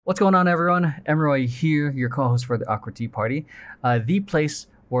What's going on, everyone? Emeroy here, your co-host for the Awkward Tea Party, the place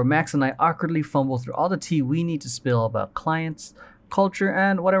where Max and I awkwardly fumble through all the tea we need to spill about clients, culture,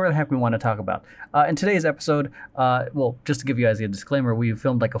 and whatever the heck we want to talk about. In today's episode, well, just to give you guys a disclaimer, we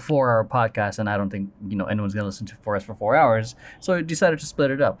filmed like a 4-hour podcast, and I don't think anyone's gonna listen to for us for 4 hours, so we decided to split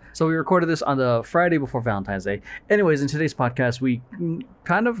it up. So we recorded this on the Friday before Valentine's Day. Anyways, in today's podcast, we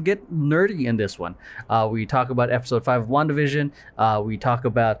kind of get nerdy in this one. We talk about episode 5 of Wandavision. We talk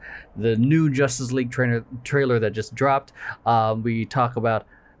about the new Justice League trailer that just dropped. We talk about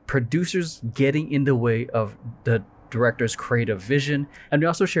producers getting in the way of the director's creative vision, and we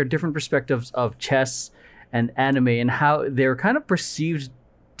also share different perspectives of chess and anime and how they're kind of perceived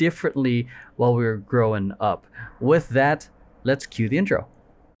differently while we were growing up. With that, let's cue the intro.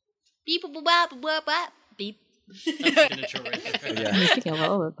 Beep boop bop bop bop beep. That's an intro right there. Yeah. You're speaking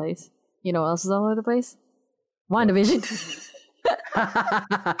all over the place. You know what else is all over the place? WandaVision.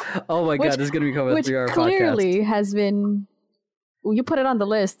 Oh my god, this is gonna become a 3-hour podcast. Which clearly has been. Well, you put it on the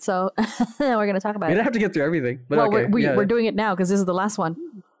list, so we're going to talk about it. We don't have to get through everything. But well, okay. we're doing it now because this is the last one.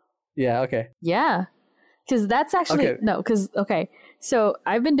 Yeah, okay. Yeah. Because that's actually... Okay. No, because... Okay. So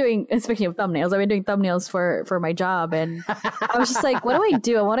I've been doing... Speaking of thumbnails, I've been doing thumbnails for my job, and I was just like, what do I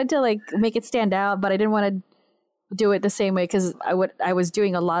do? I wanted to like make it stand out, but I didn't want to do it the same way because I was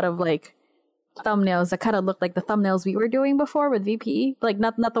doing a lot of like thumbnails that kind of looked like the thumbnails we were doing before with VP. Like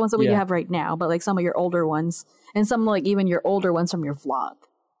not the ones that we have right now, but like some of your older ones. And some like even your older ones from your vlog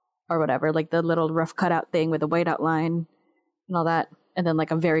or whatever, like the little rough cutout thing with the white outline and all that. And then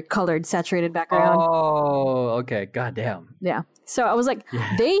like a very colored, saturated background. Oh, okay. Goddamn. Yeah. So I was like,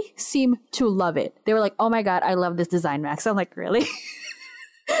 They seem to love it. They were like, oh my God, I love this design, Max. I'm like, really?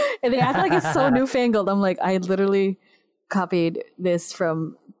 And they act like it's so newfangled. I'm like, I literally copied this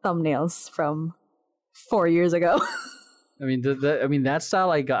from thumbnails from 4 years ago. I mean, that style,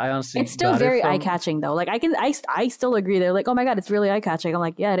 I honestly, it's still very eye-catching though. Like I still agree. They're like, oh my God, it's really eye-catching. I'm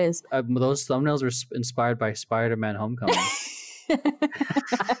like, yeah, it is. Those thumbnails were inspired by Spider-Man: Homecoming.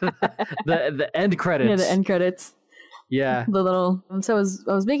 the end credits. Yeah, the end credits. Yeah. The little. So I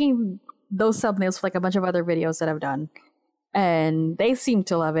was making those thumbnails for like a bunch of other videos that I've done, and they seem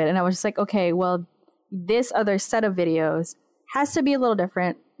to love it. And I was just like, okay, well, this other set of videos has to be a little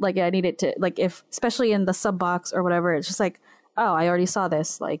different. Like I need it to like if especially in the sub box or whatever, it's just like, oh, I already saw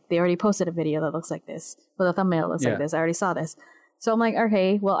this. Like they already posted a video that looks like this with a thumbnail that looks like this. I already saw this. So I'm like,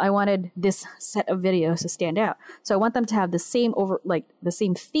 okay, well, I wanted this set of videos to stand out. So I want them to have the same the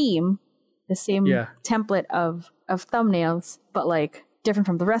same theme, the same template of thumbnails, but like different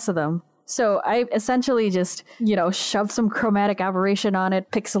from the rest of them. So I essentially just, shoved some chromatic aberration on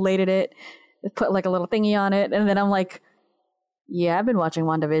it, pixelated it, put like a little thingy on it, and then I'm like, yeah, I've been watching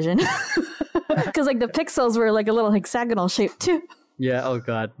WandaVision. Because like the pixels were like a little hexagonal shape too. Yeah, oh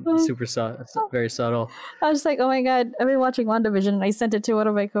god. Super subtle. Very subtle. I was like, oh my god, I've been watching WandaVision, and I sent it to one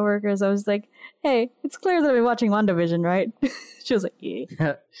of my coworkers. I was like, hey, it's clear that I've been watching WandaVision, right? She was like,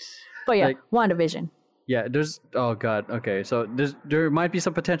 yeah. But yeah, WandaVision. Yeah, oh god, okay. So there might be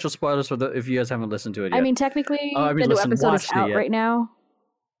some potential spoilers for if you guys haven't listened to it yet. I mean, technically, the new episode is out right now.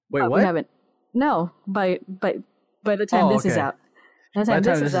 Wait, what? We haven't. No, by the time this is out. By the time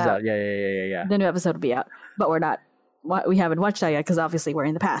this is out. Yeah. The new episode will be out. But we haven't watched that yet because obviously we're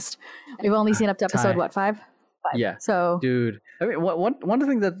in the past. We've only seen up to episode, 5? 5? Yeah. So. Dude. I mean, one of the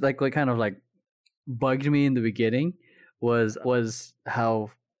things that like kind of like bugged me in the beginning was how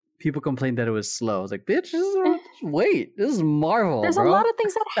people complained that it was slow. I was like, bitch, wait, this is Marvel, There's a lot of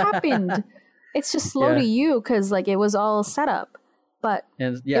things that happened. It's just slow to you because like it was all set up. But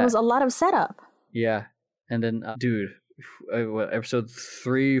it was a lot of setup. Yeah. And then, dude, episode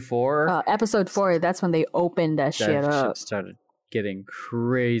 3, 4? Episode 4, that's when they opened that shit up. Shit started getting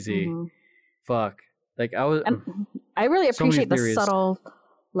crazy. Mm-hmm. Fuck. Like, I really appreciate the subtle,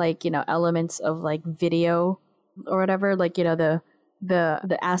 like, elements of, like, video or whatever. Like, the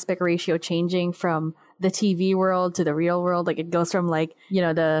aspect ratio changing from the TV world to the real world. Like, it goes from, like,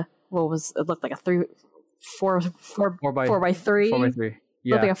 it looked like a 4 by 3. 4 by 3.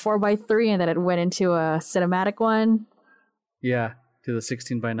 Yeah. Looked like a 4 by 3, and then it went into a cinematic one. Yeah, to the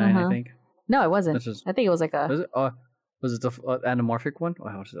 16 by 9, I think. No, it wasn't. I think it was like a. Was it the anamorphic one?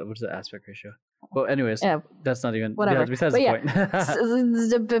 Wow, what's the aspect ratio? Well, anyways, that's not even. Whatever. Yeah, besides the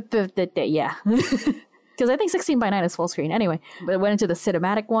point. Yeah. Because I think 16 by 9 is full screen. Anyway, but it went into the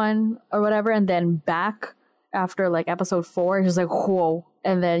cinematic one or whatever, and then back after like episode 4, it's just like, whoa.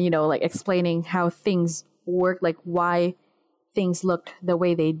 And then, like explaining how things work, like why things looked the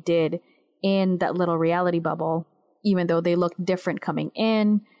way they did in that little reality bubble, even though they looked different coming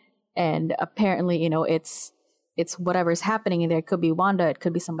in. And apparently, it's it's whatever's happening in there. It could be Wanda, it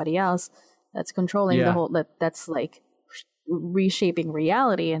could be somebody else that's controlling the whole, that's like reshaping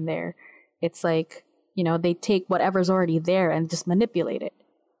reality in there. It's like, you know, they take whatever's already there and just manipulate it.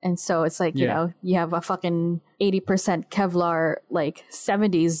 And so it's like, you know, you have a fucking 80% Kevlar, like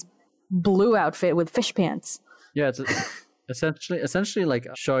 70s blue outfit with fish pants. Yeah, it's essentially like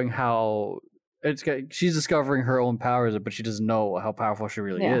showing how she's discovering her own powers, but she doesn't know how powerful she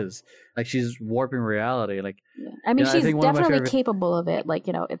really is. Like she's warping reality. Like, I mean, she's definitely capable of it. Like,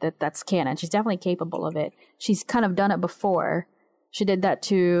 you know, that's canon. She's definitely capable of it. She's kind of done it before. She did that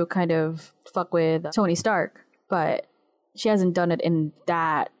to kind of fuck with Tony Stark, but she hasn't done it in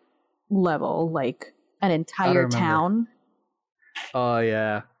that level, like an entire town. Oh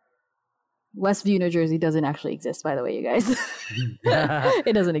yeah. Westview, New Jersey doesn't actually exist, by the way, you guys.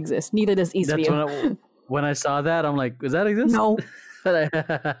 It doesn't exist. Neither does Eastview. When I saw that, I'm like, does that exist? No,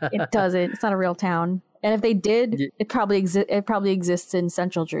 it doesn't. It's not a real town. And if they did, it probably exists in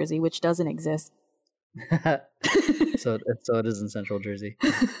Central Jersey, which doesn't exist. So it is in Central Jersey.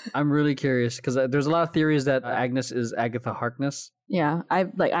 I'm really curious because there's a lot of theories that Agnes is Agatha Harkness. Yeah,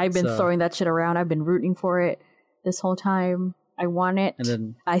 I've been throwing that shit around. I've been rooting for it this whole time. I want it. And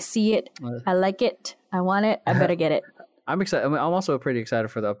then I see it. I like it. I want it. I better get it. I'm excited. I mean, I'm also pretty excited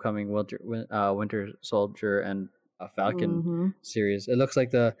for the upcoming Winter Soldier and Falcon series. It looks like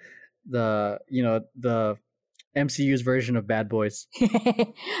the MCU's version of Bad Boys.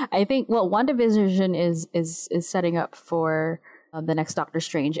 I think. Well, WandaVision is setting up for the next Doctor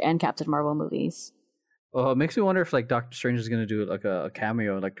Strange and Captain Marvel movies. Oh, it makes me wonder if like Doctor Strange is gonna do like a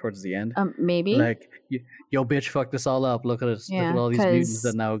cameo like towards the end. Maybe. Like, yo, bitch, fuck this all up. Look at us. Look at all these mutants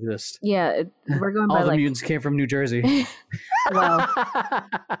that now exist. Yeah, we're going by all the mutants came from New Jersey. Well,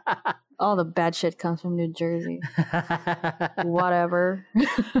 all the bad shit comes from New Jersey. Whatever.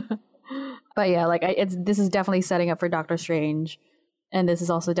 But yeah, like this is definitely setting up for Doctor Strange, and this is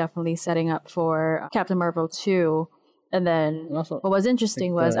also definitely setting up for Captain Marvel 2. And then what was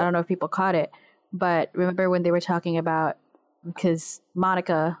interesting was, I don't know if people caught it, but remember when they were talking about, because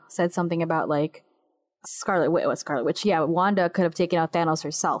Monica said something about like Scarlet Witch. Yeah, Wanda could have taken out Thanos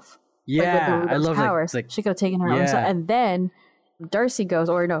herself. Yeah, like, I love powers. Like, she could have taken her own self. And then Darcy goes,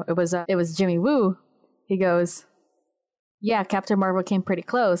 or no, it was Jimmy Woo. He goes, yeah, Captain Marvel came pretty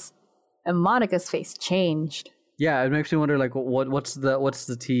close. And Monica's face changed. Yeah, it makes me wonder, like, what's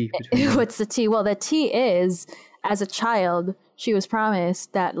the tea between what's the tea? Well, the tea is, as a child, she was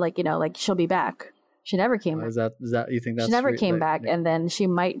promised that, like, you know, like she'll be back. She never came back. Is that you think that's she never came back, and then she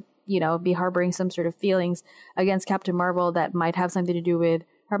might, you know, be harboring some sort of feelings against Captain Marvel that might have something to do with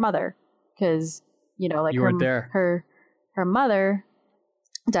her mother, because, you know, like you weren't there. Her mother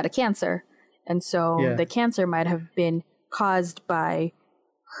died of cancer, and so the cancer might have been caused by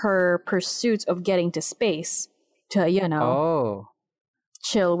her pursuit of getting to space to, you know,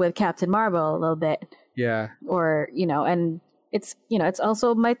 chill with Captain Marvel a little bit. Yeah. Or, you know, and it's, you know, it's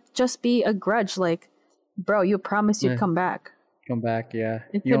also might just be a grudge, like, bro, you promised you'd come back. Come back, yeah.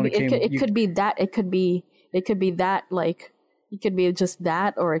 It could be that, like, it could be just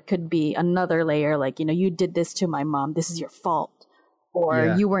that, or it could be another layer, like, you know, you did this to my mom, this is your fault.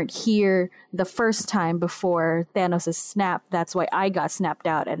 Or you weren't here the first time before Thanos' snap. That's why I got snapped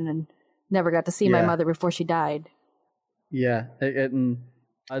out and then never got to see my mother before she died. Yeah.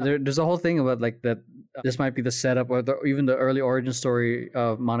 There's a whole thing about, like, that this might be the setup or even the early origin story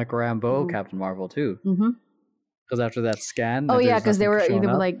of Monica Rambeau, Captain Marvel, too. Because after that scan... Oh, yeah, because they were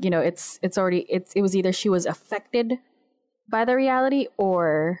like, you know, it was either she was affected by the reality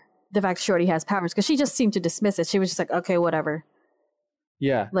or the fact she already has powers. Because she just seemed to dismiss it. She was just like, okay, whatever.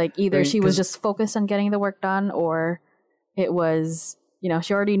 Yeah. Like, either she was just focused on getting the work done, or it was, you know,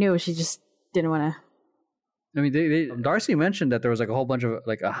 she already knew, she just didn't want to. I mean, Darcy mentioned that there was like a whole bunch of,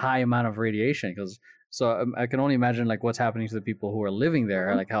 like, a high amount of radiation, so I can only imagine, like, what's happening to the people who are living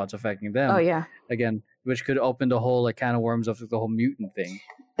there, like how it's affecting them. Oh, yeah. Again, which could open the whole, like, can of worms of the whole mutant thing.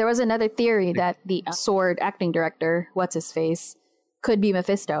 There was another theory that the Sword acting director, what's his face, could be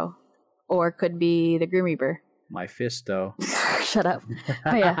Mephisto, or could be the Grim Reaper. My fisto. Shut up.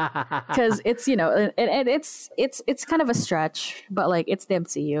 But yeah, because it's, you know, and it's kind of a stretch, but, like, it's the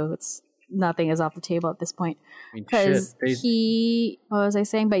MCU. It's nothing is off the table at this point. Because what was I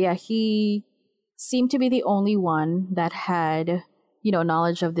saying? But yeah, he seemed to be the only one that had, you know,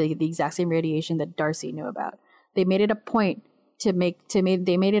 knowledge of the exact same radiation that Darcy knew about. They made it a point to,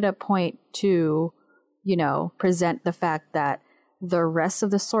 you know, present the fact that the rest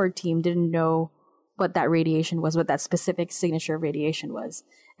of the Sword team didn't know what that radiation was, what that specific signature of radiation was.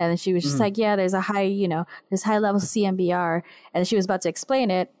 And then she was just like, yeah, there's high level CMBR. And she was about to explain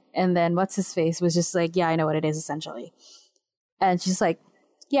it. And then what's his face was just like, yeah, I know what it is essentially. And she's like,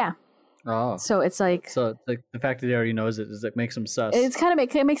 yeah. Oh. So it's like the fact that he already knows it is like makes him sus. It's kind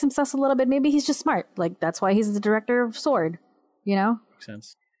of it makes him sus a little bit. Maybe he's just smart. Like that's why he's the director of Sword, you know? Makes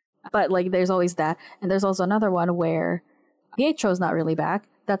sense. But like there's always that. And there's also another one where Pietro's not really back.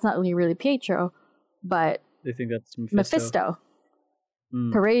 That's not really Pietro, but they think that's Mephisto.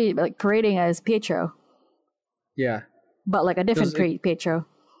 Parading as Pietro. Yeah. But like a different Pietro.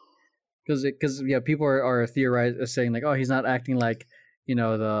 Because people are theorizing, saying like, oh, he's not acting like, you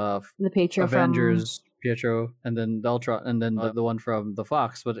know, the Pietro Avengers Pietro, and then the Ultron, and then the one from the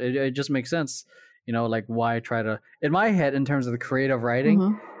Fox. But it just makes sense, you know, like why try to, in my head, in terms of the creative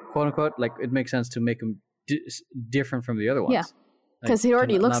writing, quote unquote, like it makes sense to make him different from the other ones. Yeah, because he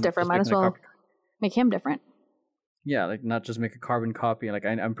already looks different. Might as well make him different. Yeah, like not just make a carbon copy. Like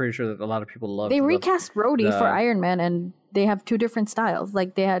I'm pretty sure that a lot of people love. They recast Rhodey for Iron Man, and they have two different styles.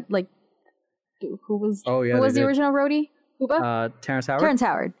 Like they had like, who was the original Rhodey? Terrence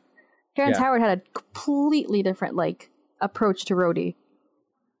Howard. Terrence Howard had a completely different like approach to Rhodey.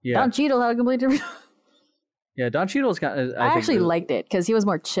 Yeah. Don Cheadle had a completely different. Yeah, Don Cheadle's kind of. I actually liked it because he was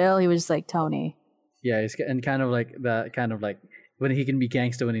more chill. He was just like Tony. Yeah, he's and kind of like that. Kind of like when he can be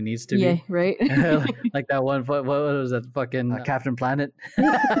gangsta when he needs to be. Yeah, right. Like that one. What was that? Fucking Captain Planet.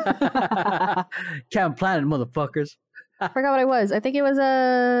 Captain Planet, motherfuckers. I forgot what it was. I think it was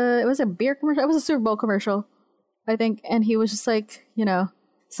a beer commercial. It was a Super Bowl commercial, I think. And he was just like, you know,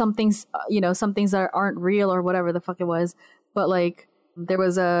 some things that aren't real or whatever the fuck it was. But like there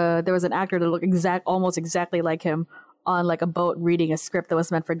was an actor that looked almost exactly like him on like a boat reading a script that was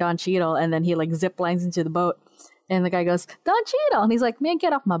meant for Don Cheadle, and then he like zip lines into the boat, and the guy goes, Don Cheadle, and he's like, man,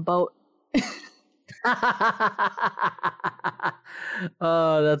 get off my boat.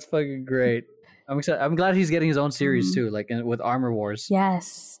 Oh, that's fucking great. I'm excited. I'm glad he's getting his own series too, like with Armor Wars.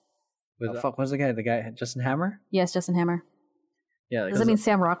 Yes. What's the guy? The guy Justin Hammer? Yes, Justin Hammer. Yeah. Does that mean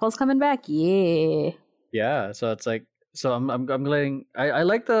Sam Rockwell's coming back? Yeah. Yeah. So it's like, so I'm glad. I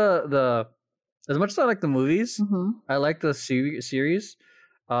like the as much as I like the movies, I like the series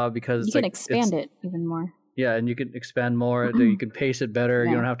because you can expand it even more. Yeah, and you can expand more. You can pace it better.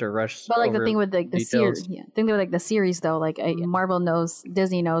 Yeah. You don't have to rush. But like the thing with the series, thing with like the series though, like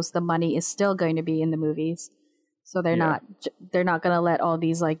Disney knows the money is still going to be in the movies, so they're not gonna let all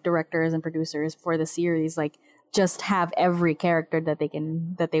these like directors and producers for the series like just have every character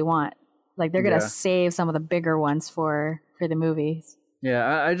that they want. Like they're gonna save some of the bigger ones for the movies.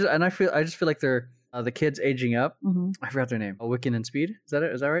 Yeah, I just feel like they're the kids aging up. I forgot their name. Wiccan and Speed. Is that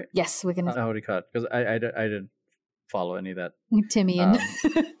it? Is that right? Yes, Wiccan. How do you call it? Because I didn't follow any of that. Timmy and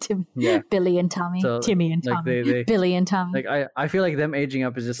Billy and Tommy. So, Timmy and Tommy. They, Billy and Tommy. Like I feel like them aging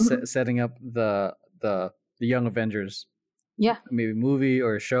up is just setting up the Young Avengers. Yeah. Maybe movie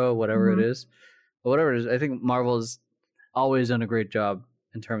or show, whatever it is. But whatever it is, I think Marvel's always done a great job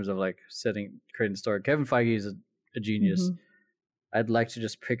in terms of like creating the story. Kevin Feige is a genius. I'd like to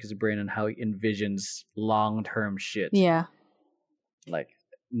just pick his brain on how he envisions long-term shit. Yeah. Like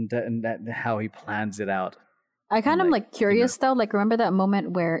that how he plans it out. I kind of like curious though. Like remember that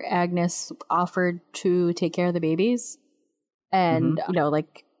moment where Agnes offered to take care of the babies, and you know,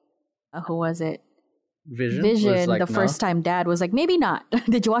 like who was it? Vision. Like, the first time Dad was like, maybe not.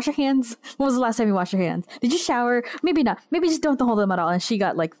 Did you wash your hands? When was the last time you washed your hands? Did you shower? Maybe not. Maybe just don't hold them at all. And she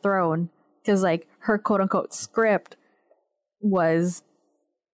got like thrown because like her quote unquote script was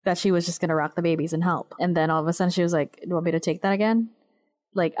that she was just gonna rock the babies and help, and then all of a sudden she was like, "Do you want me to take that again?"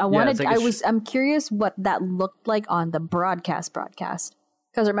 Like I'm curious what that looked like on the broadcast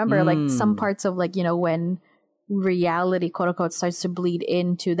because remember like some parts of like, you know, when reality quote unquote starts to bleed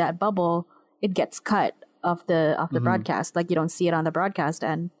into that bubble, it gets cut off the broadcast. Like you don't see it on the broadcast,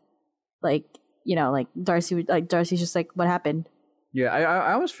 and like, you know, like Darcy's just like, what happened? Yeah,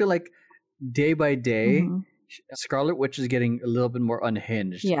 I almost feel like day by day. Scarlet Witch is getting a little bit more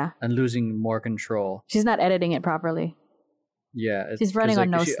unhinged, and losing more control. She's not editing it properly. Yeah, she's running on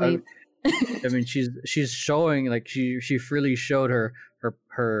no sleep. I mean, she's showing like she freely showed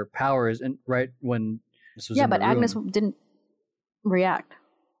her powers, and right when this was but Agnes didn't react.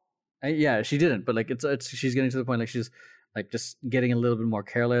 She didn't. But like it's she's getting to the point like she's like just getting a little bit more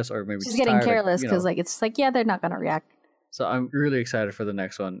careless, or maybe she's getting tired, careless because like it's like they're not gonna react. So I'm really excited for the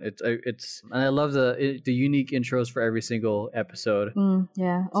next one. It's and I love the unique intros for every single episode.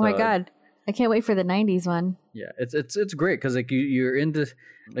 Yeah. Oh my god, I can't wait for the '90s one. Yeah, it's great because like you're into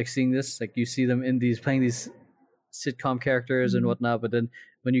like seeing this, like you see them in playing these sitcom characters and whatnot, but then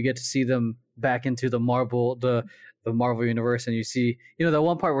when you get to see them back into the Marvel Marvel universe, and you see, you know, that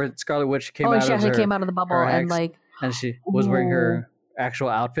one part where Scarlet Witch came out. She actually came out of the bubble and like, and she was wearing her actual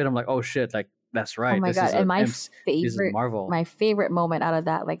outfit, I'm like, oh shit, like that's right. Oh my this god! is And this is Marvel. my favorite moment out of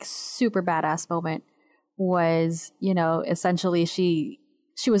that, like super badass moment, was essentially she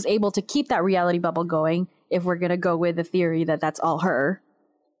was able to keep that reality bubble going. If we're gonna go with the theory that that's all her,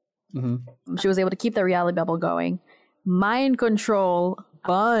 she was able to keep the reality bubble going, mind control a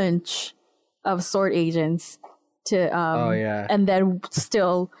bunch of sword agents to and then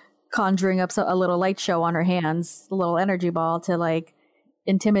still conjuring up a little light show on her hands, a little energy ball to like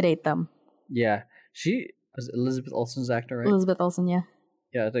intimidate them. Yeah, she was Elizabeth Olsen's actor, right? Elizabeth Olsen, yeah.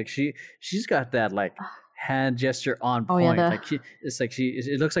 Yeah, like she's got that like hand gesture on point.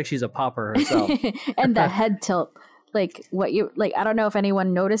 It looks like she's a popper herself. And the head tilt, like what you like. I don't know if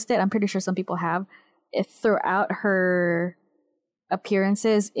anyone noticed it. I'm pretty sure some people have. Throughout her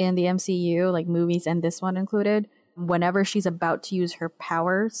appearances in the MCU, like movies and this one included, whenever she's about to use her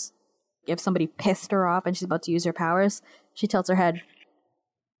powers, if somebody pissed her off and she's about to use her powers, she tilts her head.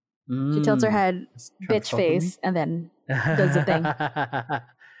 She tilts her head, bitch face, and then does the thing.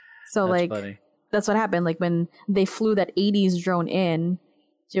 So that's funny. That's what happened. Like when they flew that 80s drone in,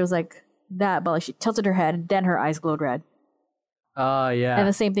 she was like that, but like she tilted her head, then her eyes glowed red. Oh yeah. And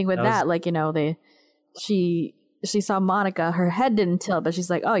the same thing with that. Like she saw Monica, her head didn't tilt, but she's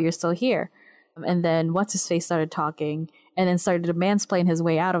like, "Oh, you're still here." And then what's his face started talking, and then started to mansplain his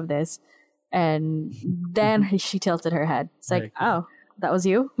way out of this, and then she tilted her head. It's like, oh, that was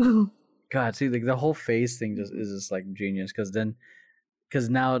you. God, see, like the whole face thing is just like genius because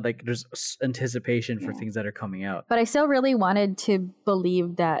now like there's anticipation for things that are coming out. But I still really wanted to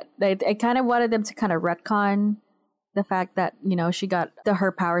believe that I kind of wanted them to kind of retcon the fact that she got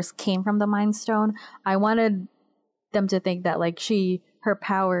her powers came from the Mind Stone. I wanted them to think that like her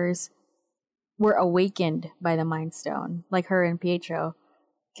powers were awakened by the Mind Stone, like her and Pietro,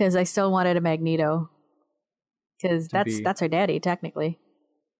 because I still wanted a Magneto, because that's her daddy technically.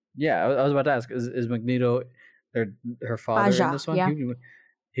 Yeah, I was about to ask: Is Magneto her father Aja, in this one? Yeah.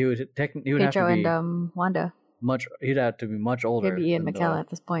 He would Pietro have to be and Wanda. He'd have to be much older. Maybe Ian McKellen at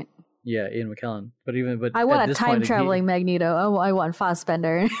this point. Yeah, Ian McKellen. But I want a time traveling Magneto. I want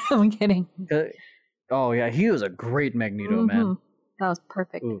Fassbender. I'm kidding. Oh yeah, he was a great Magneto, man. That was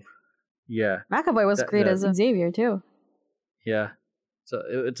perfect. Oof. Yeah, McAvoy was great as Xavier too. Yeah, so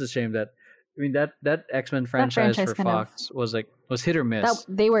it's a shame that that X-Men franchise for Fox was hit or miss.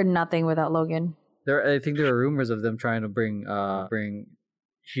 They were nothing without Logan. I think there were rumors of them trying to bring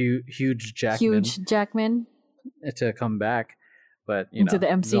huge Jackman to come back, but into the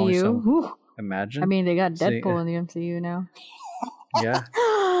MCU. Imagine. I mean, they got Deadpool in the MCU now. Yeah,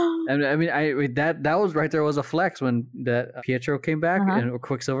 and I mean, that was right there was a flex when that Pietro came back and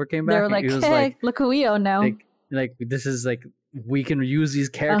Quicksilver came back. They were like, "Hey, look who we own now." Like this is like we can use these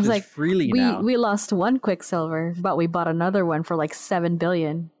characters freely now. We lost one Quicksilver, but we bought another one for like $7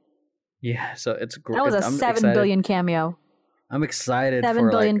 billion. Yeah, so it's great. That was a $7 billion cameo. I'm excited $7 for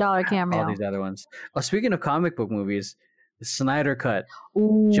billion cameo. All these other ones. Oh, speaking of comic book movies, the Snyder Cut,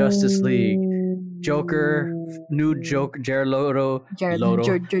 Ooh. Justice League, Joker, new Joker, Jared Leto, Jared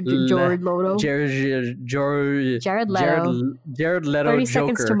Leto. 30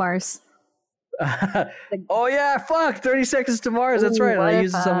 Seconds to Mars. Oh yeah, fuck! 30 Seconds to Mars. That's right. I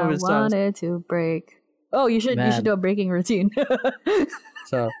used some of his songs. Wanted to break. Oh, you should do a breaking routine.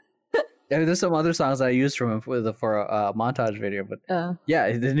 So. There's some other songs that I used from him for a montage video, but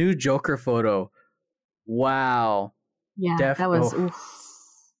yeah, the new Joker photo. Wow. Yeah, that was.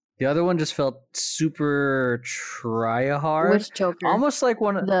 The other one just felt super try-hard. Which Joker? Almost like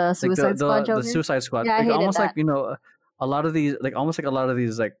one of the Suicide Squad Joker. The Suicide Squad. Yeah, I hated almost that. like a lot of these like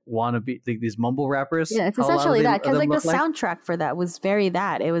wannabe these mumble rappers. Yeah, it's essentially that because like the soundtrack for that was very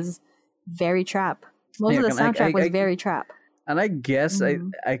that. It was very trap. Most of the soundtrack was very trap. And I guess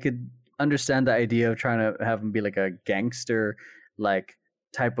I could understand the idea of trying to have him be like a gangster like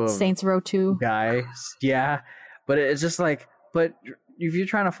type of Saints Row 2 guy. Yeah, but it's just like, but if you're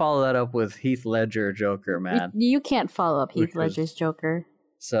trying to follow that up with Heath Ledger Joker, man, you can't follow up Heath Ledger's Joker.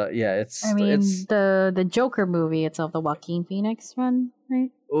 So yeah, the Joker movie itself, the Joaquin Phoenix one,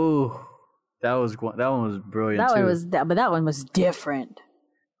 right? Ooh, that one was brilliant. But that one was different.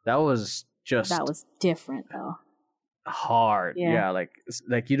 That was different though. Hard. Yeah, like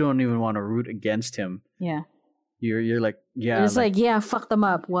you don't even want to root against him. Yeah. You're like, yeah. It's like, yeah, fuck them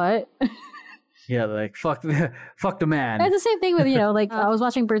up. What? Yeah, like fuck the man. It's the same thing with like I was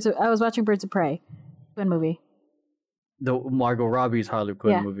watching Birds of Prey, Quinn movie. The Margot Robbie's Harley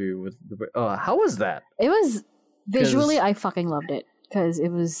Quinn movie with how was that? It was visually, I fucking loved it because it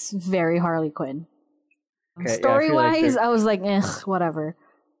was very Harley Quinn. Okay, story wise, I was like, whatever.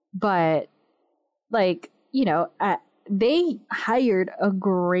 But like they hired a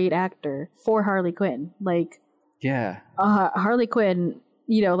great actor for Harley Quinn. Like, Yeah. Harley Quinn,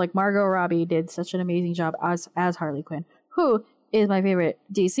 you know, like Margot Robbie did such an amazing job as Harley Quinn, who is my favorite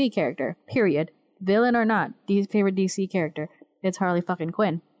DC character, period. Villain or not, favorite DC character. It's Harley fucking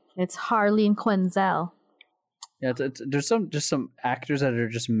Quinn. It's Harleen Quinzel. Yeah, there's some actors that are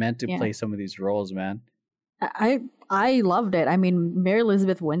just meant to play some of these roles, man. I loved it. I mean, Mary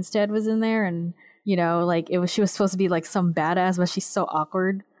Elizabeth Winstead was in there, and you know, like she was supposed to be like some badass, but she's so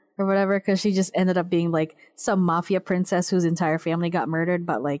awkward or whatever because she just ended up being like some mafia princess whose entire family got murdered,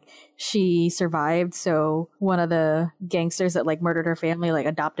 but like she survived. So one of the gangsters that like murdered her family like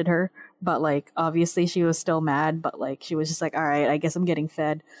adopted her, but like obviously she was still mad, but like she was just like, all right, I guess I'm getting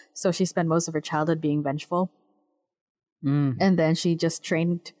fed. So she spent most of her childhood being vengeful. And then she just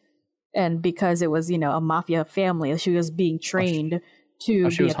trained, and because it was, you know, a mafia family, she was being trained to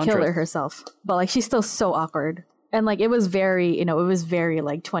be a killer herself. But like she's still so awkward, and like it was very, you know, it was very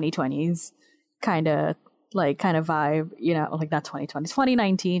like 2020s kind of vibe, you know, like not 2020,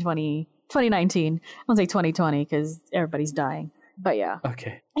 2019. I won't say 2020 because everybody's dying, but yeah.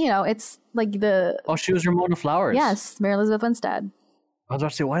 Okay. You know, it's like she was Ramona Flowers. Yes, Mary Elizabeth Winstead. I was about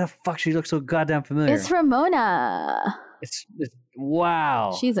to say, why the fuck she looks so goddamn familiar? It's Ramona. It's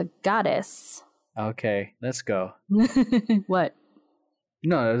wow. She's a goddess. Okay, let's go. What?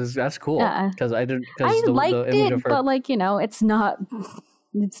 No, that's cool. Because I didn't. I liked it, but like, you know, it's not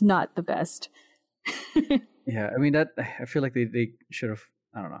the best. Yeah, I mean I feel like they should have.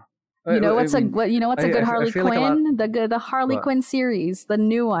 I don't know. You know what's a good Harley Quinn? Like the Harley Quinn series, the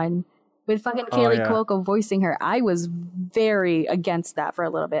new one with fucking Kaylee Cuoco voicing her. I was very against that for a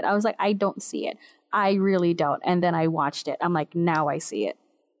little bit. I was like, I don't see it. I really don't. And then I watched it. I'm like, now I see it.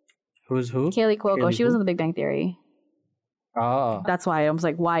 Who's who? Kaylee Cuoco. She was in The Big Bang Theory. Oh. That's why I was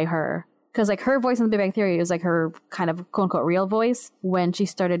like, why her? Because like her voice in The Big Bang Theory was like her kind of quote unquote real voice. When she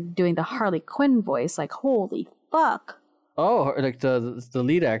started doing the Harley Quinn voice, like, holy fuck. Oh, like the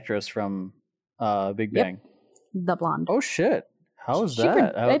lead actress from Big Bang. Yep. The blonde. Oh shit. How was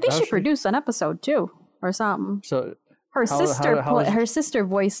that? I think she produced an episode too, or something. So her sister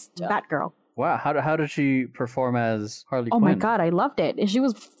voiced Batgirl. Wow, how did she perform as Harley Quinn? Oh my god, I loved it. She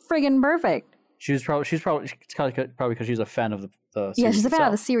was friggin' perfect. She's probably because she's a fan of the series. Yeah, she's a fan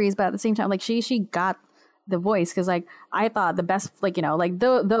of the series, but at the same time, like she got the voice because like I thought the best, like, you know, like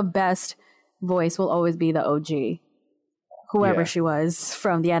the best voice will always be the OG, whoever she was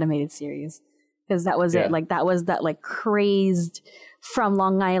from the animated series, because that was it. Like that was that like crazed from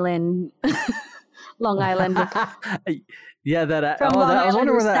Long Island. Yeah, that. From Long I was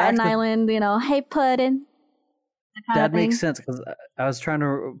wondering where that Staten Island, you know, hey Puddin'. That makes sense because I was trying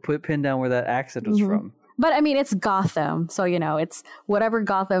to pin down where that accent was from. But I mean, it's Gotham, so you know, it's whatever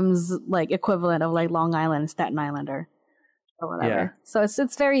Gotham's like equivalent of like Long Island, Staten Islander, or whatever. Yeah. So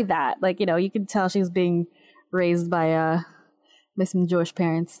it's very that, like, you know, you can tell she's being raised by some Jewish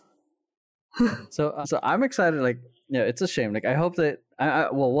parents. So I'm excited. Like, yeah, it's a shame. Like, I hope that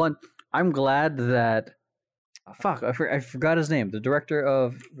I'm glad that. Fuck, I forgot his name. The director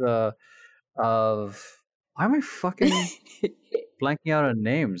of why am I fucking blanking out on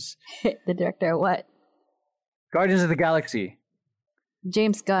names? The director of what? Guardians of the Galaxy.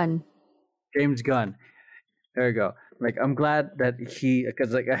 James Gunn. There you go. Like, I'm glad that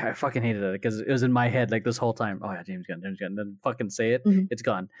because like I fucking hated it because it was in my head like this whole time. Oh yeah, James Gunn. Then fucking say it. It's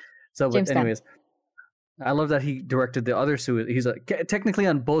gone. So, but anyways, I love that he directed the other Suicide. He's technically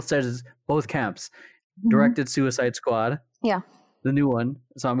on both sides, both camps. Directed Suicide Squad. Yeah. The new one.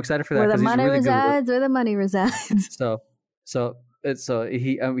 So I'm excited for that. Where the money resides.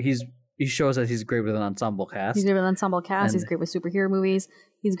 He shows that he's great with an ensemble cast. He's great with an ensemble cast. He's great with superhero movies.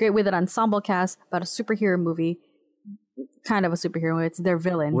 He's great with an ensemble cast about a superhero movie. Kind of a superhero movie. It's their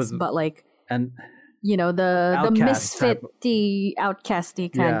villains, but like, and you know, the misfit-y,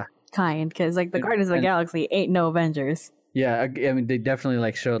 outcasty kind. Because like the Guardians of the Galaxy ain't no Avengers. Yeah, I mean, they definitely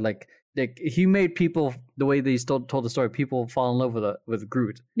like showed like he made people, the way they told the story, people fall in love with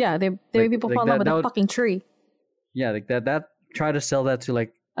Groot. Yeah, they made people fall in love with a fucking tree. Yeah, like that try to sell that to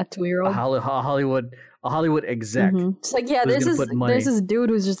like a 2-year-old, a Hollywood exec. It's like, yeah, there's this dude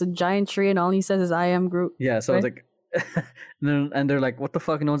who's just a giant tree, and all he says is, "I am Groot." Yeah, so it's like, and they're like, "What the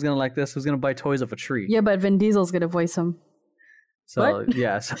fuck? No one's gonna like this. Who's gonna buy toys off a tree?" Yeah, but Vin Diesel's gonna voice him. So what?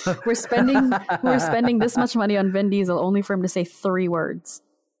 Yeah, so we're spending this much money on Vin Diesel only for him to say 3 words.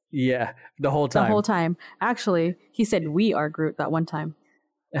 Yeah, the whole time. Actually, he said, "We are Groot" that one time.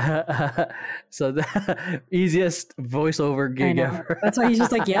 So the easiest voiceover gig ever. That's why he's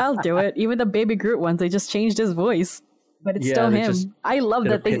just like, yeah, I'll do it. Even the Baby Groot ones, they just changed his voice. But it's Yeah, still they him. just I love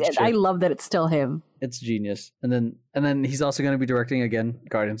did a that they. pitch I check. love that it's still him. It's genius. And then he's also going to be directing again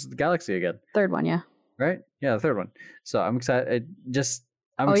Guardians of the Galaxy again, Third one, yeah. right? Yeah, the third one. So I'm excited.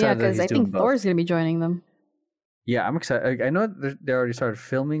 I'm Oh yeah, excited that because he's I doing think both. Thor's gonna be joining them. Yeah, I'm excited. I know they already started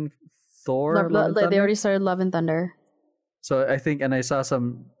filming Thor. Love and They Thunder. already started Love and Thunder. So I think, and I saw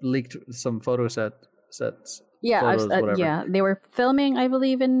some photo sets. Yeah, photos, whatever. yeah, they were filming, I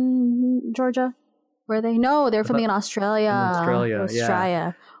believe, in Georgia. Were they? No, they were filming in Australia. In Australia, yeah.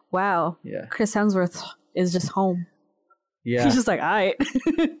 Australia. Wow. Yeah. Chris Hemsworth is just home. Yeah. He's just like, all right.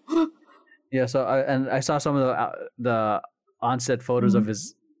 Yeah. So I saw some of the onset photos of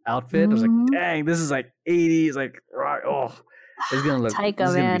his outfit. I was like, dang, this is like 80s. Like, oh, it's gonna look.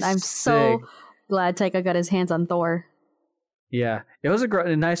 Taika, man, I'm so glad Taika got his hands on Thor. Yeah, it was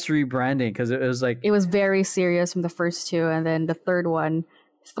a nice rebranding because it was like it was very serious from the first two, and then the third one,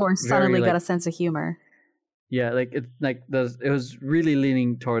 Thor suddenly got a sense of humor. Yeah, it was really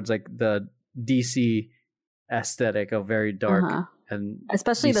leaning towards like the DC aesthetic of very dark and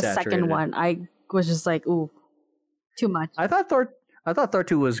especially the second one. I was just like, ooh, too much. I thought Thor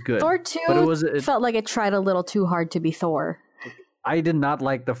 2 was good. Thor 2 but it felt like it tried a little too hard to be Thor. I did not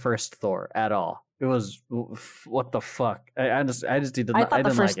like the first Thor at all. It was what the fuck. I just did not. I thought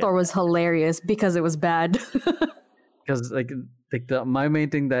the first Thor was hilarious because it was bad. Because my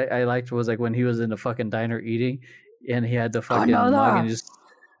main thing that I liked was like when he was in the fucking diner eating, and he had the fucking mug and he just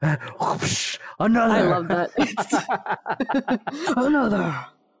another. I love that. Another.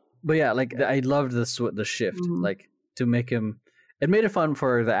 But yeah, like I loved the shift, like to make him. It made it fun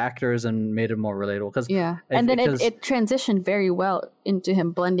for the actors and made it more relatable. Cause and then it transitioned very well into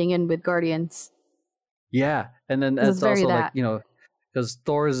him blending in with Guardians. Yeah, and then it's also like because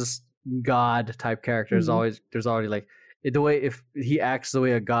Thor is god type character. There's already like the way if he acts the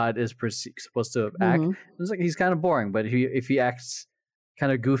way a god is supposed to act. It's like he's kind of boring, but if he acts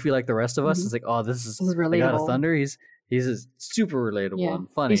kind of goofy like the rest of us, it's like, oh, this is relatable. The God of Thunder. He's super relatable and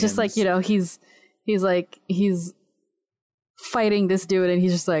funny. He's just like he's fighting this dude, and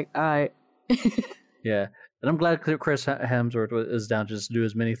he's just like, all right. Yeah. And I'm glad Chris Hemsworth is down to just do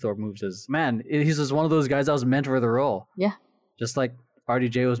as many Thor moves as... Man, he's just one of those guys that was meant for the role. Yeah. Just like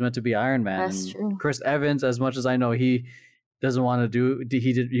RDJ was meant to be Iron Man. That's true. Chris Evans, as much as I know, he doesn't want to do...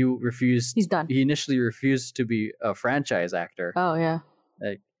 He refused... He's done. He initially refused to be a franchise actor. Oh, yeah.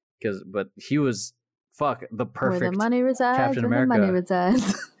 But he was... the perfect... Where the money resides, Captain America. The money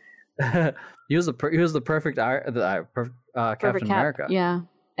resides. he was the perfect Captain America. Yeah.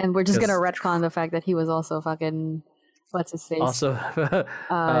 And we're just going to retcon the fact that he was also fucking, what's his face? Also,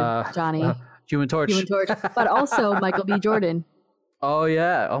 Johnny. Human Torch. But also Michael B. Jordan. Oh,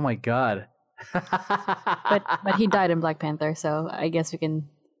 yeah. Oh, my God. but he died in Black Panther, so I guess we can,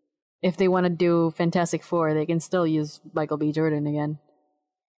 if they want to do Fantastic Four, they can still use Michael B. Jordan again.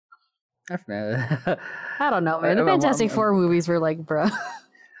 I don't know, man. The Fantastic Four movies were like, bruh.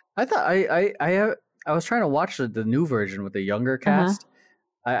 I thought I was trying to watch the new version with the younger cast.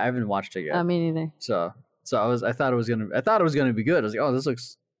 I haven't watched it yet. Me neither. So I thought it was gonna be good. I was like, oh, this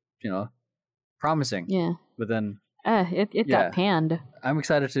looks, promising. Yeah. But then it got panned. I'm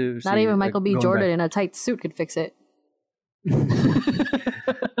excited to see. Not even Michael B. Jordan in a tight suit could fix it.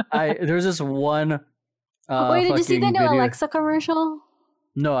 There's this one. Wait, did you see the new video. Alexa commercial?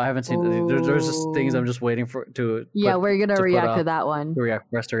 No, I haven't seen it. There's just things I'm just waiting for to. Yeah, we're gonna react to that one. We're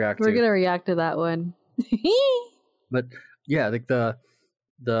gonna react to that one. But yeah, like the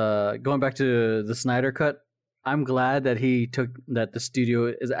going back to the Snyder cut, I'm glad that the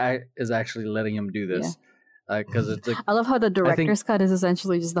studio is actually letting him do this, because it's like I love how the director's cut is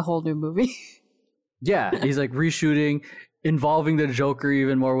essentially just the whole new movie. Yeah, he's like reshooting, involving the Joker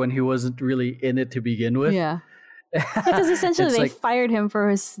even more when he wasn't really in it to begin with. Yeah. Because essentially they fired him for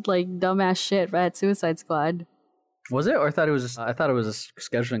his like dumbass shit at Suicide Squad. Was it? Or I thought it was a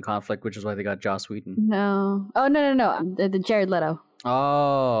scheduling conflict, which is why they got Joss Whedon. No. Oh no. The Jared Leto.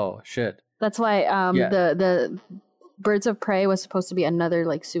 Oh shit. That's why the Birds of Prey was supposed to be another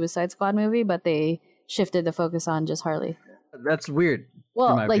like Suicide Squad movie, but they shifted the focus on just Harley. That's weird.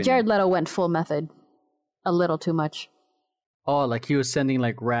 Well, like opinion. Jared Leto went full method, a little too much. Oh, like he was sending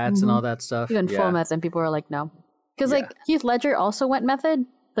like rats and all that stuff. He went full method, and people were like, no. Because like Heath Ledger also went method,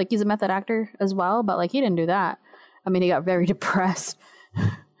 like he's a method actor as well, but like he didn't do that. I mean, he got very depressed,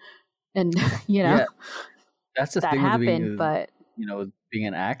 and that's the that thing happened. But being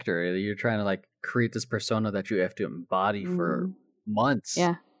an actor, you're trying to like create this persona that you have to embody for months.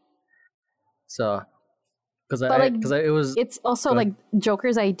 Yeah. So, it's also like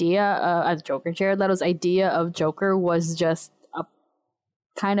Joker's idea, Jared Leto's idea of Joker was just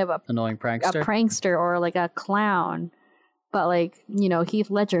kind of a annoying prankster, or like a clown, But like, Heath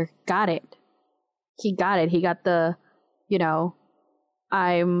Ledger got it. He got it. He got the,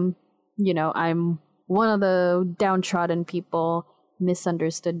 I'm one of the downtrodden people,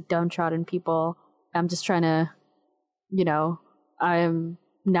 misunderstood downtrodden people. I'm just trying to, I'm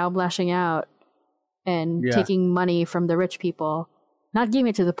now lashing out and taking money from the rich people, not giving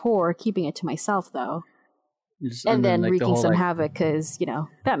it to the poor, keeping it to myself though. And then like, wreaking some havoc because,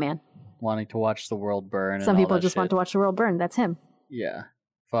 Batman. Wanting to watch the world burn. Some people just want to watch the world burn. That's him. Yeah.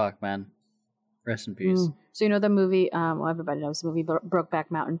 Fuck, man. Rest in peace. So the movie, everybody knows the movie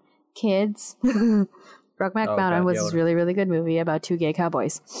Brokeback Mountain. Kids. Brokeback Mountain was a really, really good movie about 2 gay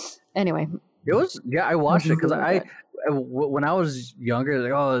cowboys. Anyway. It was, I watched it because when I was younger,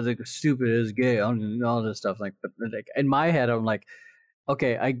 like, oh, like, stupid, is gay, all this stuff. Like, but like, in my head, I'm like,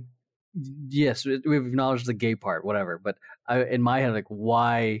 okay, yes, we've acknowledged the gay part, whatever. But in my head, like,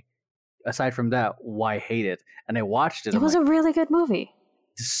 why, aside from that, why hate it? And I watched it. It was a really good movie.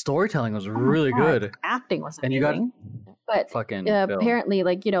 The storytelling was really good. Acting was amazing. And you got but fucking apparently,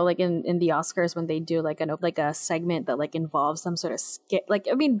 like, like in the Oscars when they do like a segment that like involves some sort of skit, like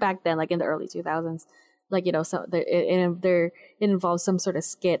back then, like in the early 2000s, like so it involves some sort of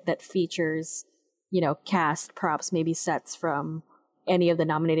skit that features cast props, maybe sets from any of the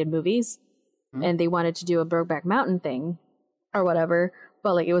nominated movies, and they wanted to do a Brokeback Mountain thing or whatever,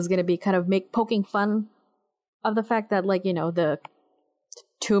 but like it was going to be kind of poking fun of the fact that like the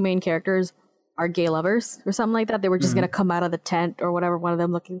 2 main characters are gay lovers or something like that. They were just going to come out of the tent or whatever, one of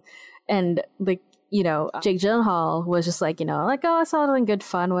them looking, and like Jake Gyllenhaal was just like like, oh, it's all in good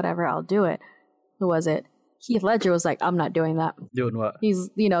fun, whatever, I'll do it. Who was it? Heath Ledger was like, I'm not doing that. Doing what? He's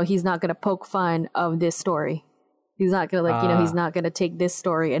he's not going to poke fun of this story. He's not going to he's not going to take this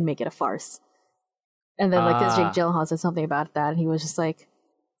story and make it a farce. And then like Jake Gyllenhaal said something about that, and he was just like,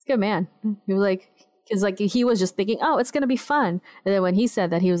 it's good, man. He was like, because like he was just thinking, oh, it's going to be fun. And then when he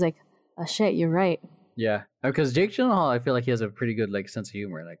said that, he was like, oh shit, you're right. Yeah, because Jake Gyllenhaal, I feel like he has a pretty good like sense of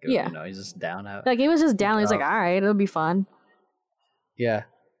humor. Like, he's just down out. Like he was just down. He was like, all right, it'll be fun. Yeah,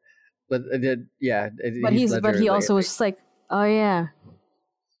 but But he also was just like, oh yeah.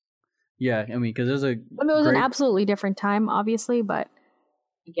 Yeah, I mean, because there's it was an absolutely different time, obviously, but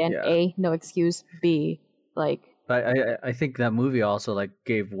again, A, no excuse. B, like. But I think that movie also like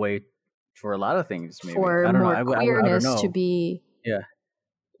gave way for a lot of things. Maybe for I don't more know. queerness I don't know. To be. Yeah.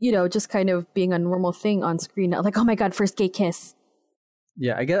 Just kind of being a normal thing on screen. Like, oh my god, first gay kiss.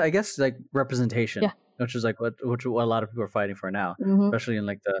 Yeah, I guess like representation, which is like what a lot of people are fighting for now, especially in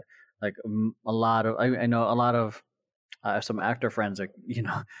like a lot of I know a lot of some actor friends like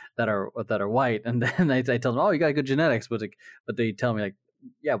that are white, and then I tell them, oh, you got good genetics, but they tell me like,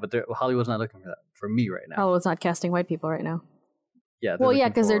 yeah, but Hollywood's not looking for that for me right now. Hollywood's not casting white people right now. Yeah. Well, yeah,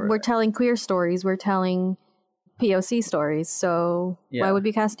 because we're telling queer stories, we're telling POC stories, so why would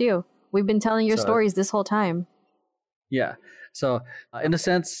we cast you? We've been telling your stories this whole time. Yeah. So in a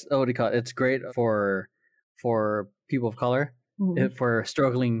sense, what do you call it? It's great for people of color, for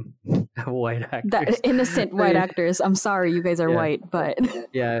struggling white actors. That innocent white actors. I'm sorry, you guys are white, but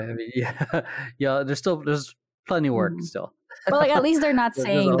there's plenty of work still. But like at least they're not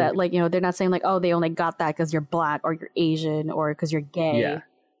saying that like they're not saying like, oh, they only got that because you're black or you're Asian or because you're gay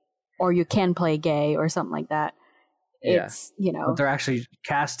or you can play gay or something like that. It's but they're actually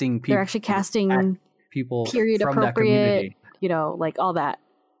casting people. They're actually casting people period from appropriate, like all that,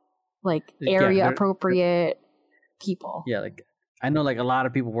 like area appropriate people. Yeah, like I know like a lot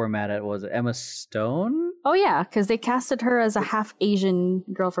of people were mad at was it Emma Stone? Oh yeah, because they casted her as a half Asian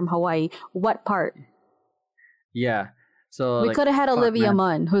girl from Hawaii. What part? Yeah. So we could have had Olivia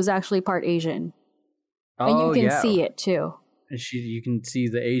Munn, who's actually part Asian, and you can see it too. And you can see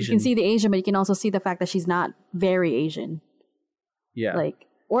the Asian. You can see the Asian, but you can also see the fact that she's not very Asian. Yeah,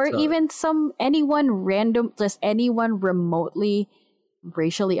 even anyone random, just anyone remotely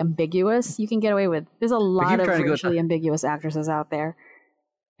racially ambiguous, you can get away with. There's a lot of racially ambiguous actresses out there,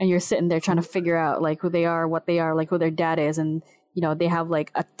 and you're sitting there trying to figure out like who they are, what they are, like who their dad is, and they have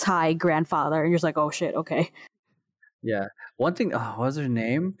like a Thai grandfather, and you're just like, oh shit, okay. Yeah. One thing, what was her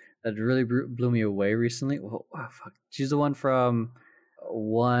name that really blew me away recently? Oh, fuck. She's the one from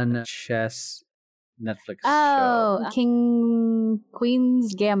One Chess Netflix show.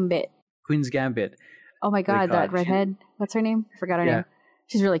 Queen's Gambit. Queen's Gambit. Oh my god, that redhead. What's her name? I forgot her name.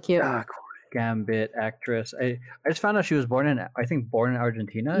 She's really cute. Gambit actress. I just found out she was born in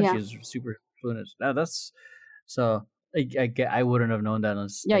Argentina. Yeah. She's super fluent. That's so. I wouldn't have known that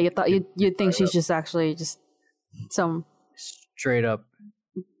unless. Yeah, you'd think she's just actually just some straight up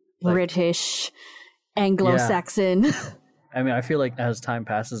British Anglo-Saxon. I mean, I feel like as time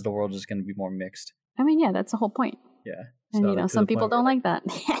passes, the world is going to be more mixed. I mean, yeah, that's the whole point. Yeah, And So, like, to some the people point where, don't like that.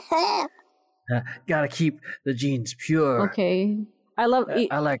 gotta keep the jeans pure. Okay. I love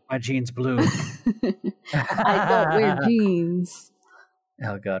I like my jeans blue. I don't wear jeans.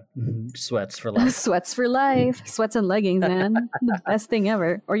 Oh god, sweats for life. Sweats for life. Sweats and leggings, man. The best thing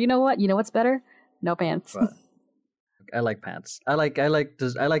ever. Or you know what? You know what's better? No pants. But I like pants. I like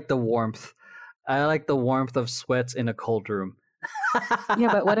the warmth. I like the warmth of sweats in a cold room.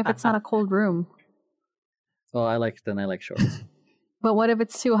 Yeah, but what if it's not a cold room? Well, I like shorts. But what if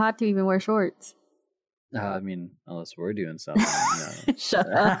it's too hot to even wear shorts? I mean, unless we're doing something. Shut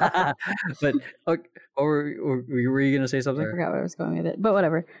up. But okay, or were you gonna say something? I forgot where I was going with it. But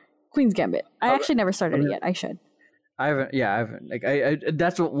whatever. Queen's Gambit. I actually never started it yet. I should. I haven't. Yeah, I haven't. Like, I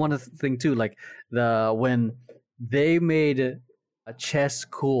that's one of the thing too. Like when they made a chess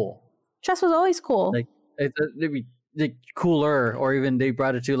cool. Chess was always cool. Like it'd be like cooler, or even they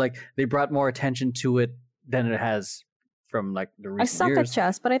brought it to they brought more attention to it than it has from like the recent I suck years. at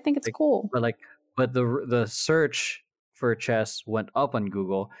chess, but I think it's cool. But the search for chess went up on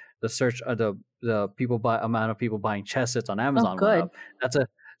Google. The search the amount of people buying chess sets on Amazon went up. That's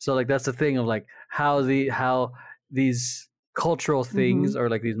the thing of like how these cultural things or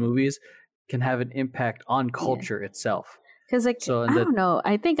like these movies can have an impact on culture itself. Because I don't know.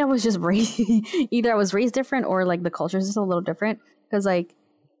 I think I was just raised either I was raised different or like the culture is just a little different. Because like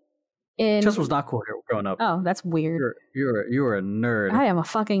chess was not cool growing up. Oh, that's weird. You were a nerd. I am a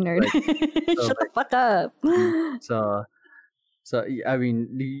fucking nerd. Shut the fuck up. So I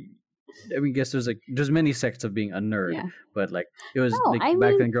mean, guess there's many sects of being a nerd, but like it was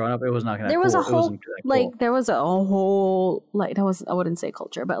back then growing up, it was not gonna. There was a whole cool. There was a whole that was I wouldn't say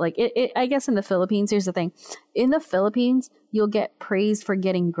culture, but like it I guess in the Philippines, here's the thing: in the Philippines, you'll get praised for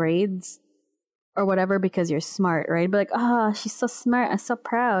getting grades or whatever because you're smart, right? But like, she's so smart, I'm so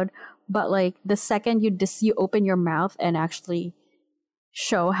proud. But like the second you open your mouth and actually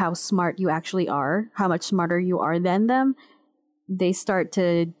show how smart you actually are, how much smarter you are than them, they start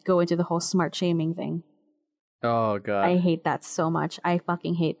to go into the whole smart shaming thing. Oh god, I hate that so much. I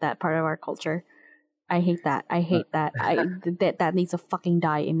fucking hate that part of our culture. I hate that. That needs to fucking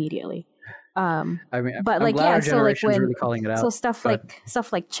die immediately. I mean, but I'm like glad our so like when really calling it out, so stuff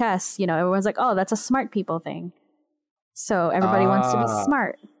like chess, everyone's like, oh, that's a smart people thing. So everybody wants to be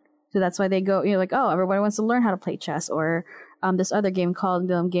smart. So that's why they go, like, oh, everybody wants to learn how to play chess, or this other game called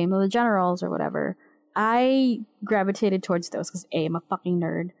Game of the Generals or whatever. I gravitated towards those because A, I'm a fucking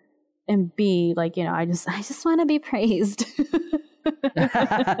nerd, and B, like, I just want to be praised.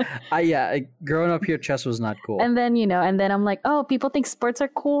 Growing up here, chess was not cool. And then, and then I'm like, oh, people think sports are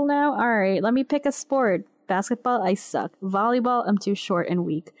cool now? All right, let me pick a sport. Basketball, I suck. Volleyball, I'm too short and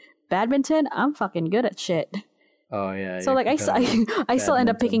weak. Badminton, I'm fucking good at shit. Oh yeah. So like I still end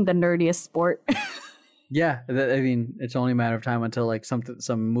up picking the nerdiest sport. Yeah, I mean it's only a matter of time until like some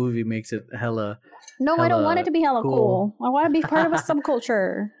movie makes it hella. No, I don't want it to be hella cool. I want to be part of a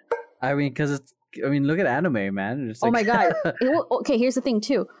subculture. I mean, look at anime, man. It's my god. Okay, here's the thing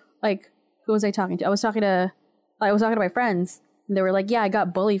too. Like, who was I talking to? I was talking to my friends. And they were like, "Yeah, I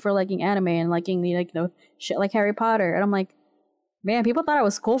got bullied for liking anime and liking the shit like Harry Potter." And I'm like, "Man, people thought I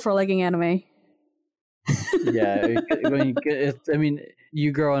was cool for liking anime." Yeah,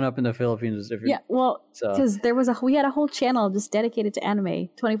 you growing up in the Philippines is different. Yeah, well, because we had a whole channel just dedicated to anime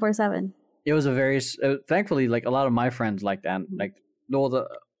 24/7. It was a very thankfully like a lot of my friends liked the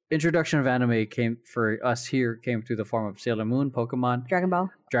introduction of anime came through the form of Sailor Moon, Pokemon, Dragon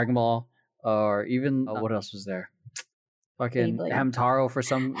Ball, or even what else was there? Fucking Hamtaro for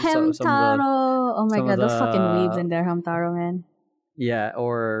some. Hamtaro! Oh my god, those fucking weebs in there, Hamtaro, man. Yeah,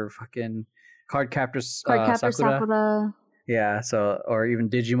 or fucking Cardcaptor Sakura. Yeah, or even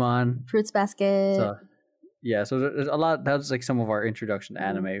Digimon. Fruits Basket. So there's a lot. That was like some of our introduction to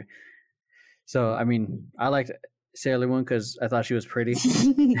anime. So, I mean, I liked Sailor Moon because I thought she was pretty.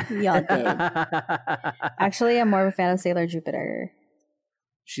 Y'all did. Actually, I'm more of a fan of Sailor Jupiter.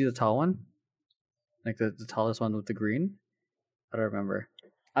 She's the tall one? Like the tallest one with the green? I don't remember.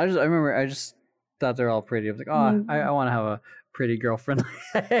 I just thought they're all pretty. I was like, I want to have a pretty girlfriend.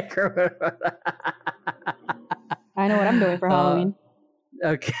 I know what I'm doing for Halloween.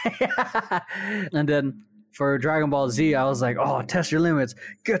 Okay. And then for Dragon Ball Z, I was like, oh, test your limits.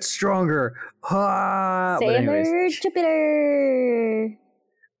 Get stronger. Sailor Jupiter.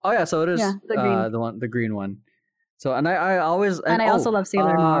 Oh, yeah. So it is the green one. So, and I always... And I also love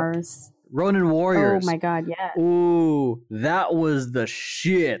Sailor Mars. Ronin Warriors. Oh, my God, yeah. Ooh, that was the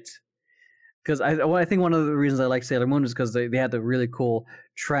shit. Because I think one of the reasons I like Sailor Moon is because they had the really cool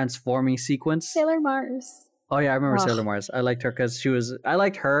transforming sequence. Sailor Mars. Oh yeah, I remember Ugh. Sailor Mars. I liked her because she was. I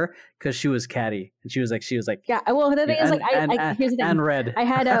liked her because she was catty, and she was like. Yeah. Well, the thing is, like, here's the thing. And red. I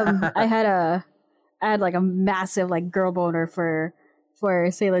had like a massive like girl boner for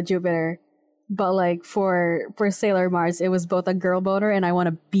Sailor Jupiter, but like for Sailor Mars, it was both a girl boner and I want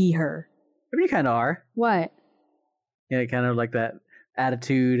to be her. I mean, you kind of are. What? Yeah, kind of like that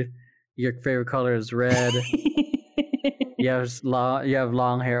attitude. Your favorite color is red. You have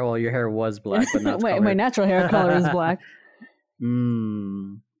long hair. Well, your hair was black, but not my natural hair color is black.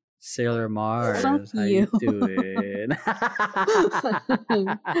 Sailor Mars. Fuck how you. Doing?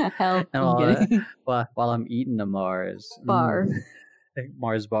 Hell, while I'm eating a Mars bar.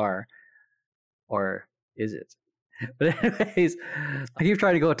 Mars bar, or is it? But anyways, I keep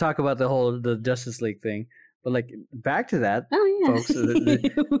trying to go talk about the Justice League thing, but like back to that, folks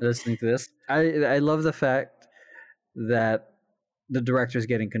listening to this, I love the fact that the director's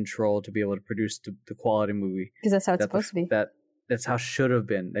getting control to be able to produce the quality movie, because that's how it's supposed to be. That's how it should have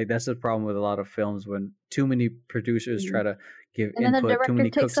been. Like that's the problem with a lot of films when too many producers try to give input, too many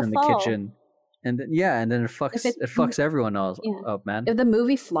cooks in the kitchen, and then it fucks everyone else up, man. If the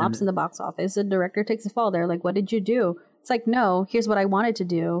movie flops in the box office, the director takes a fall. They're like, "What did you do?" It's like, "No, here's what I wanted to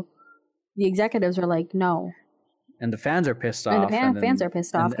do." The executives are like, "No," and the fans are pissed off. And the fans are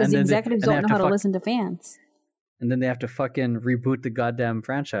pissed off because the executives don't know how to listen to fans. And then they have to fucking reboot the goddamn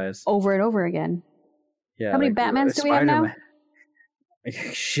franchise over and over again. Yeah. How many Batmans do we have now?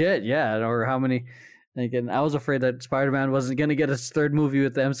 Shit, yeah. Or how many? Again, I was afraid that Spider-Man wasn't gonna get his third movie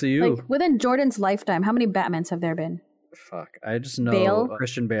with the MCU. Like within Jordan's lifetime, how many Batmans have there been? Fuck, I just know Bale?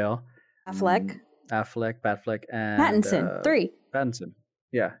 Christian Bale, Batfleck, and Pattinson, 3. Pattinson,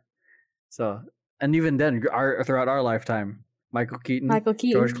 yeah. So, and even then, throughout our lifetime, Michael Keaton,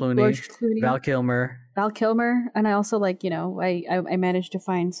 George Clooney, Val Kilmer, and I also I managed to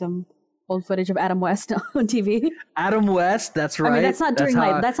find some old footage of Adam West on TV. Adam West, that's right. I mean, that's not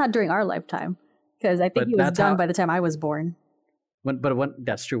during our lifetime, because I think he was done by the time I was born. When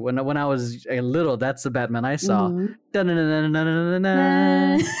that's true. When I was a little, that's the Batman I saw. And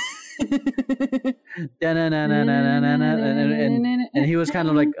he was kind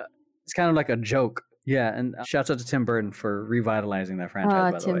of like it's kind of like a joke. Yeah, and shouts out to Tim Burton for revitalizing that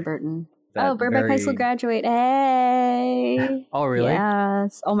franchise. By the way. Tim Burton. Burbank High School graduate. Hey. Oh, really?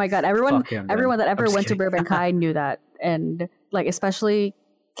 Yes. Oh my God. Everyone that ever went to Burbank High knew that, and like especially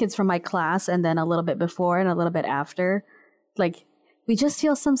kids from my class, and then a little bit before and a little bit after, like we just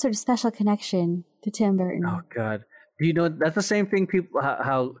feel some sort of special connection to Tim Burton. Oh God. Do you know that's the same thing?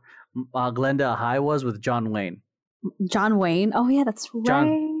 How Glendale High was with John Wayne. John Wayne. Oh yeah, that's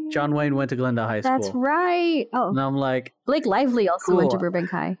right. John Wayne went to Glendale High School. That's right. Oh, and I'm like, Blake Lively also went to Burbank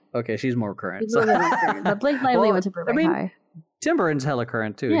High. Okay, she's more current. But Blake Lively went to Burbank High. Tim Burton's hella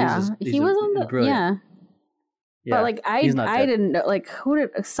current too. Yeah, he was on the brilliant. Yeah. But like I didn't know. Like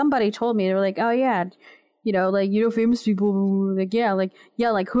somebody told me, they were like, oh yeah, famous people. Like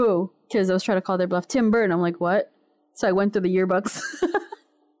like who? Because I was trying to call their bluff. Tim Burton. I'm like, what? So I went through the yearbooks.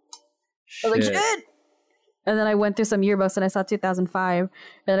 I was like, shit. And then I went through some yearbooks and I saw 2005, and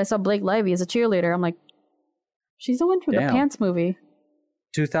then I saw Blake Lively as a cheerleader. I'm like, she's the one from the Pants movie.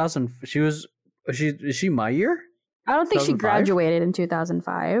 2000. Is she my year? I don't think she graduated in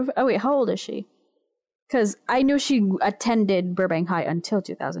 2005. Oh wait, how old is she? Because I knew she attended Burbank High until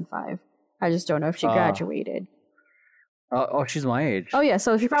 2005. I just don't know if she graduated. Oh, she's my age. Oh yeah,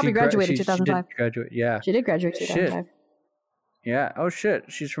 so she probably graduated in 2005. She did graduate, yeah. She did graduate in 2005. Yeah. Oh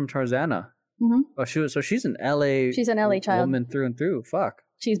shit, she's from Tarzana. Mm-hmm. Oh, she's an LA. She's an LA child. Woman through and through. Fuck.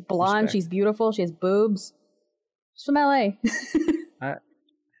 She's blonde. She's beautiful. She has boobs. She's from LA.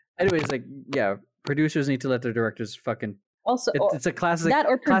 Anyways, producers need to let their directors fucking. Also, it's a classic. That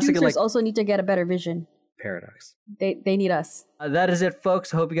or producers also need to get a better vision. Paradox. They need us. That is it,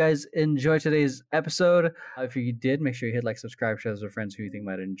 folks. Hope you guys enjoyed today's episode. If you did, make sure you hit like, subscribe, share with friends who you think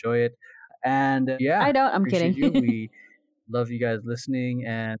might enjoy it. And yeah, I don't. I'm kidding. We love you guys listening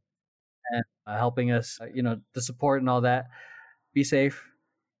and helping us, the support and all that. Be safe.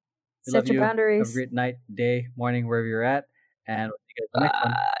 Set your boundaries. Have a great night, day, morning, wherever you're at. And we'll see you guys next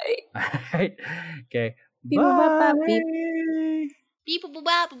one. All right. Okay. Bye. Beep.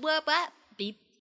 Beep.